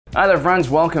Hi there friends,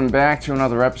 welcome back to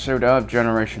another episode of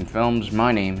Generation Films.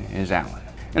 My name is Alan.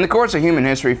 In the course of human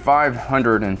history,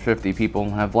 550 people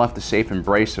have left the safe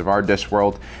embrace of our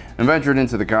Discworld and ventured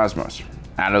into the cosmos.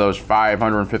 Out of those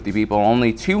 550 people,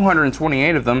 only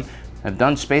 228 of them have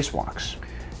done spacewalks.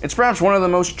 It's perhaps one of the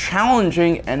most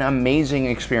challenging and amazing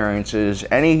experiences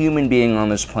any human being on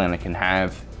this planet can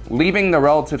have. Leaving the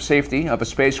relative safety of a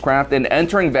spacecraft and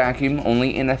entering vacuum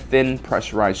only in a thin,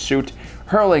 pressurized suit,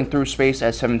 hurling through space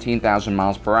at 17,000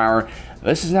 miles per hour,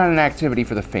 this is not an activity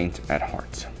for the faint at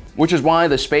heart. Which is why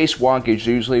the spacewalk is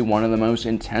usually one of the most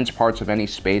intense parts of any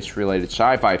space-related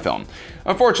sci-fi film.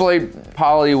 Unfortunately,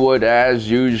 Hollywood, as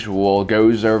usual,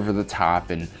 goes over the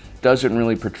top and doesn't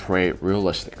really portray it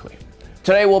realistically.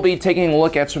 Today we'll be taking a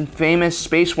look at some famous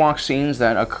spacewalk scenes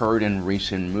that occurred in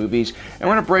recent movies, and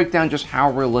we're going to break down just how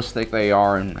realistic they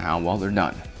are and how well they're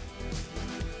done.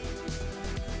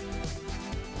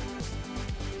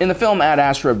 In the film Ad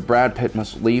Astra, Brad Pitt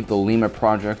must leave the Lima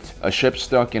project, a ship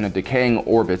stuck in a decaying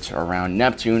orbit around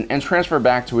Neptune, and transfer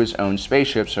back to his own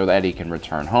spaceship so that he can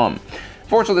return home.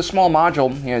 Fortunately, the small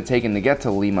module he had taken to get to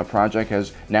the Lima project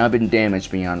has now been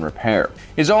damaged beyond repair.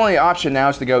 His only option now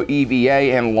is to go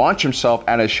EVA and launch himself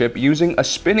at his ship using a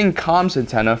spinning comms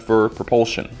antenna for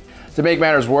propulsion. To make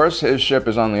matters worse, his ship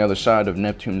is on the other side of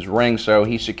Neptune's ring, so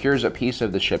he secures a piece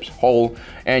of the ship's hull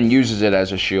and uses it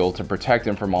as a shield to protect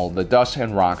him from all the dust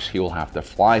and rocks he will have to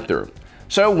fly through.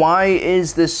 So why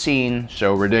is this scene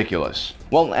so ridiculous?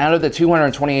 Well, out of the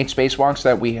 228 spacewalks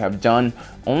that we have done,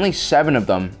 only 7 of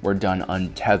them were done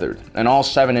untethered, and all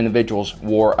 7 individuals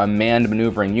wore a manned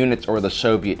maneuvering unit, or the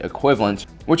Soviet equivalent,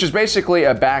 which is basically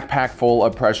a backpack full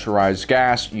of pressurized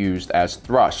gas used as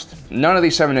thrust. None of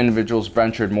these 7 individuals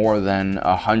ventured more than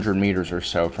 100 meters or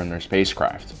so from their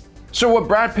spacecraft. So what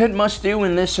Brad Pitt must do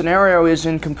in this scenario is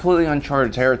in completely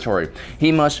uncharted territory.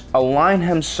 He must align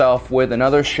himself with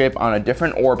another ship on a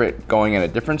different orbit going at a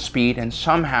different speed and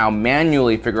somehow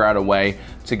manually figure out a way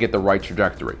to get the right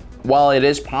trajectory. While it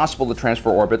is possible to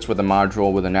transfer orbits with a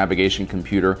module with a navigation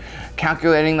computer,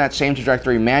 calculating that same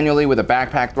trajectory manually with a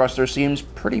backpack thruster seems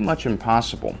pretty much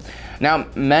impossible. Now,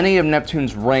 many of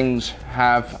Neptune's rings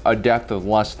have a depth of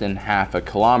less than half a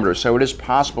kilometer, so it is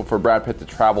possible for Brad Pitt to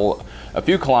travel a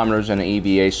few kilometers in an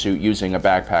EVA suit using a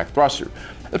backpack thruster.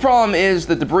 The problem is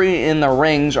the debris in the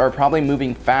rings are probably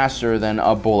moving faster than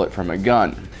a bullet from a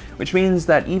gun, which means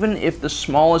that even if the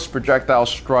smallest projectile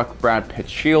struck Brad Pitt's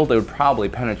shield, it would probably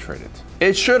penetrate it.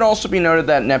 It should also be noted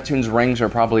that Neptune's rings are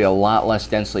probably a lot less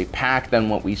densely packed than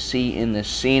what we see in this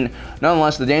scene.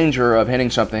 Nonetheless, the danger of hitting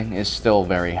something is still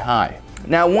very high.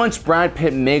 Now, once Brad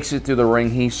Pitt makes it through the ring,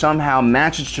 he somehow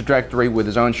matches trajectory with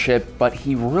his own ship, but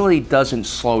he really doesn't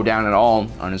slow down at all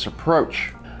on his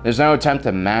approach. There's no attempt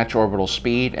to match orbital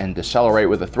speed and decelerate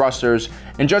with the thrusters,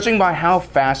 and judging by how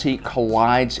fast he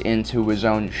collides into his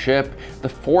own ship, the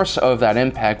force of that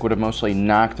impact would have mostly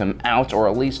knocked him out or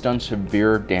at least done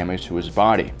severe damage to his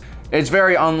body. It's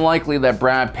very unlikely that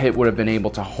Brad Pitt would have been able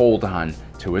to hold on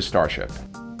to his starship.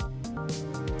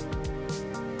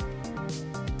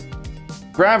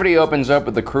 Gravity opens up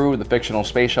with the crew of the fictional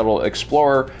Space Shuttle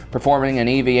Explorer performing an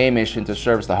EVA mission to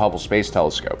service the Hubble Space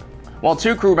Telescope. While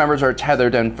 2 crew members are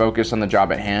tethered and focused on the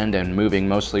job at hand and moving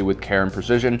mostly with care and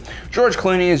precision, George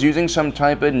Clooney is using some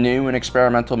type of new and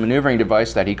experimental maneuvering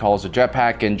device that he calls a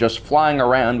jetpack and just flying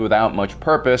around without much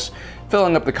purpose,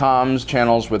 filling up the comms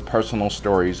channels with personal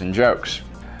stories and jokes.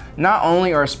 Not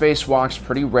only are spacewalks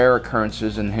pretty rare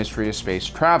occurrences in the history of space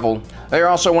travel, they are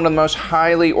also one of the most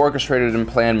highly orchestrated and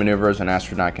planned maneuvers an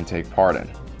astronaut can take part in.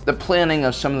 The planning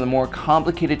of some of the more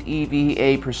complicated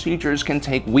EVA procedures can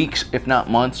take weeks, if not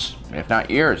months, if not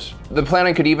years. The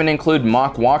planning could even include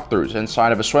mock walkthroughs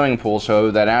inside of a swimming pool so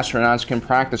that astronauts can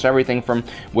practice everything from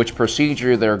which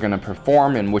procedure they're going to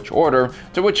perform in which order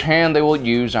to which hand they will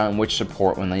use on which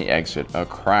support when they exit a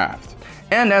craft.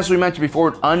 And as we mentioned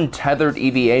before, untethered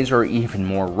EVAs are even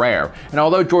more rare. And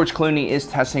although George Clooney is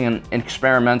testing an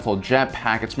experimental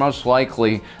jetpack, it's most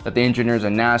likely that the engineers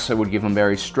at NASA would give him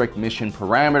very strict mission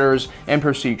parameters and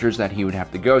procedures that he would have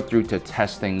to go through to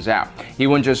test things out. He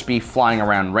wouldn't just be flying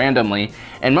around randomly,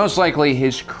 and most likely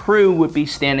his crew would be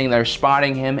standing there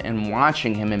spotting him and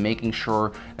watching him and making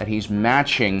sure that he's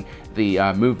matching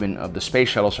the movement of the space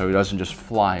shuttle so he doesn't just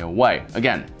fly away.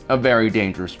 Again, a very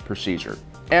dangerous procedure.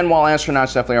 And while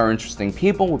astronauts definitely are interesting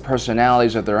people with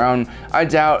personalities of their own, I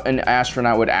doubt an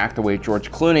astronaut would act the way George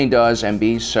Clooney does and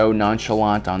be so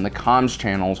nonchalant on the comms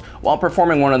channels while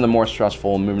performing one of the more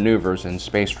stressful maneuvers in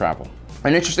space travel.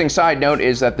 An interesting side note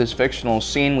is that this fictional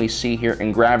scene we see here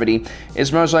in Gravity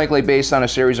is most likely based on a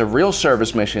series of real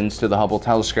service missions to the Hubble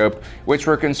telescope, which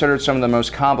were considered some of the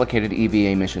most complicated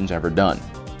EVA missions ever done.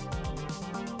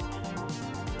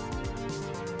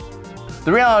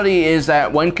 The reality is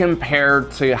that when compared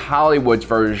to Hollywood's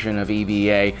version of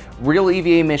EVA, real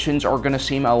EVA missions are going to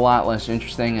seem a lot less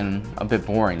interesting and a bit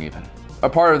boring even. A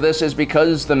part of this is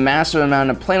because the massive amount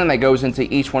of planning that goes into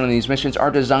each one of these missions are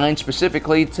designed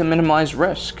specifically to minimize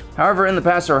risk. However, in the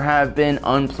past there have been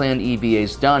unplanned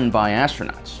EVAs done by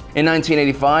astronauts. In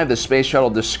 1985, the Space Shuttle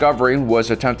Discovery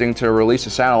was attempting to release a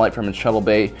satellite from its shuttle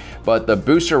bay, but the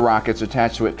booster rockets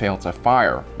attached to it failed to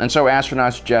fire. And so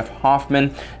astronauts Jeff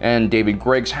Hoffman and David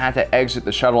Griggs had to exit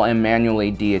the shuttle and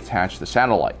manually deattach the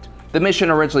satellite. The mission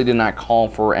originally did not call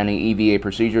for any EVA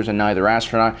procedures, and neither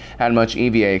astronaut had much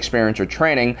EVA experience or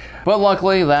training, but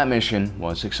luckily that mission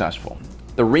was successful.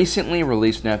 The recently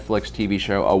released Netflix TV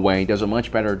show Away does a much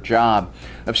better job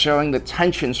of showing the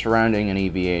tension surrounding an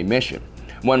EVA mission.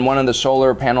 When one of the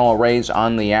solar panel arrays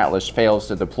on the Atlas fails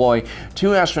to deploy,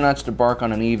 2 astronauts embark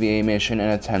on an EVA mission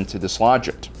and attempt to dislodge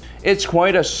it. It's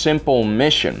quite a simple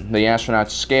mission. The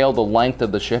astronauts scale the length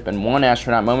of the ship, and one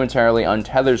astronaut momentarily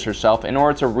untethers herself in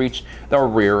order to reach the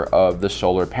rear of the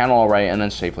solar panel array and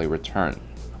then safely return.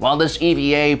 While this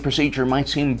EVA procedure might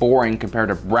seem boring compared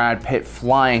to Brad Pitt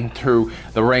flying through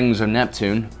the rings of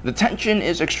Neptune, the tension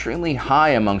is extremely high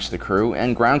amongst the crew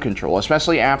and ground control,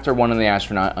 especially after one of the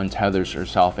astronauts untethers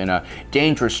herself in a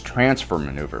dangerous transfer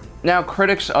maneuver. Now,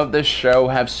 critics of this show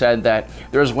have said that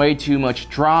there's way too much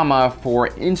drama for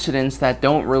incidents that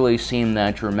don't really seem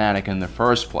that dramatic in the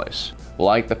first place,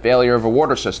 like the failure of a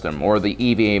water system or the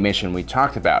EVA mission we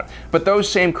talked about. But those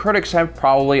same critics have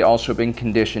probably also been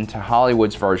conditioned to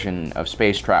Hollywood's version of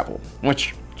space travel,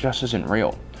 which just isn't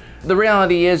real. The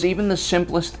reality is, even the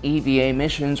simplest EVA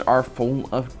missions are full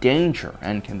of danger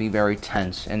and can be very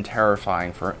tense and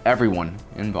terrifying for everyone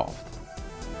involved.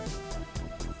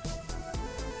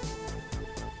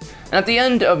 At the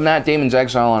end of Matt Damon's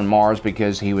exile on Mars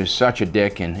because he was such a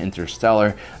dick in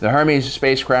Interstellar, the Hermes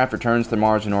spacecraft returns to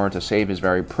Mars in order to save his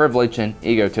very privileged and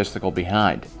egotistical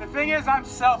behind. The thing is, I'm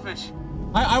selfish.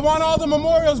 I want all the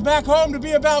memorials back home to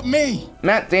be about me.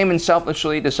 Matt Damon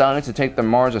selfishly decided to take the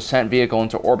Mars ascent vehicle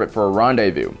into orbit for a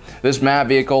rendezvous. This MAV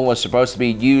vehicle was supposed to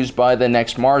be used by the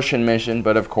next Martian mission,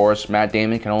 but of course, Matt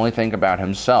Damon can only think about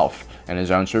himself and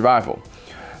his own survival.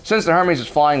 Since the Hermes is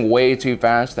flying way too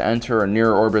fast to enter a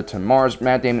near orbit to Mars,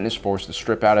 Matt Damon is forced to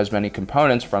strip out as many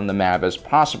components from the MAV as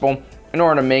possible in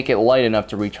order to make it light enough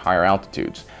to reach higher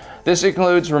altitudes. This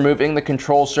includes removing the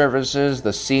control surfaces,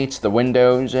 the seats, the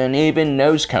windows, and even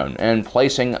nose cone, and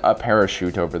placing a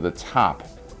parachute over the top.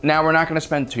 Now, we're not going to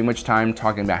spend too much time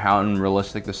talking about how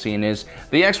unrealistic the scene is.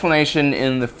 The explanation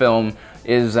in the film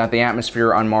is that the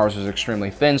atmosphere on Mars is extremely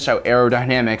thin, so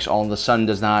aerodynamics all of a sudden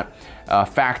does not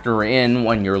factor in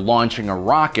when you're launching a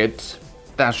rocket.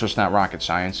 That's just not rocket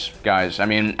science, guys. I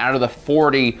mean, out of the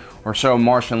 40 or so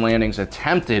Martian landings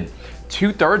attempted,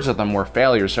 2/3 of them were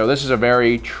failures, so this is a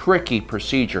very tricky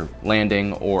procedure,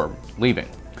 landing or leaving.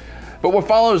 But what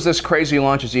follows this crazy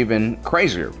launch is even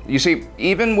crazier. You see,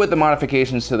 even with the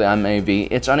modifications to the MAV,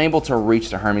 it's unable to reach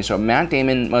the Hermes, so Matt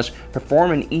Damon must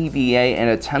perform an EVA and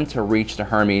attempt to reach the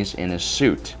Hermes in his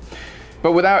suit.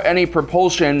 But without any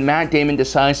propulsion, Matt Damon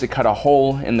decides to cut a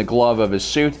hole in the glove of his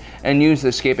suit and use the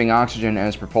escaping oxygen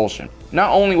as propulsion.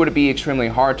 Not only would it be extremely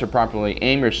hard to properly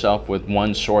aim yourself with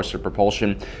one source of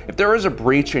propulsion, if there is a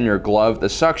breach in your glove, the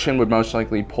suction would most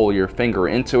likely pull your finger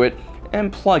into it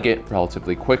and plug it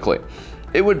relatively quickly.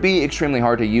 It would be extremely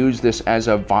hard to use this as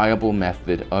a viable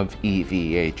method of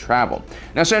EVA travel.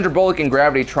 Now, Sandra Bullock in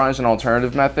Gravity tries an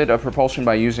alternative method of propulsion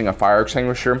by using a fire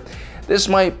extinguisher. This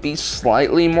might be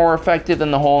slightly more effective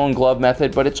than the hole and glove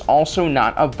method, but it's also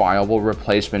not a viable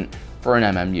replacement for an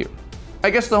MMU. I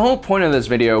guess the whole point of this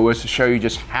video was to show you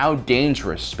just how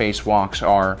dangerous spacewalks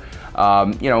are.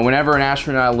 Whenever an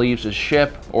astronaut leaves his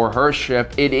ship or her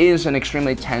ship, it is an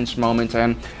extremely tense moment,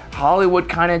 and Hollywood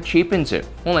kind of cheapens it.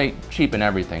 Well, they cheapen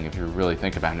everything if you really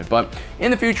think about it. But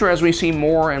in the future, as we see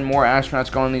more and more astronauts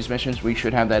go on these missions, we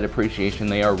should have that appreciation.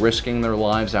 They are risking their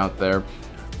lives out there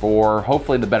for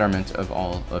hopefully the betterment of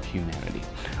all of humanity.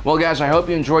 Well, guys, I hope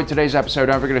you enjoyed today's episode.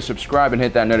 Don't forget to subscribe and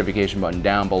hit that notification button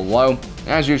down below.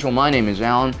 As usual, my name is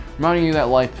Alan, reminding you that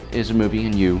life is a movie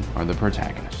and you are the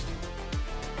protagonist.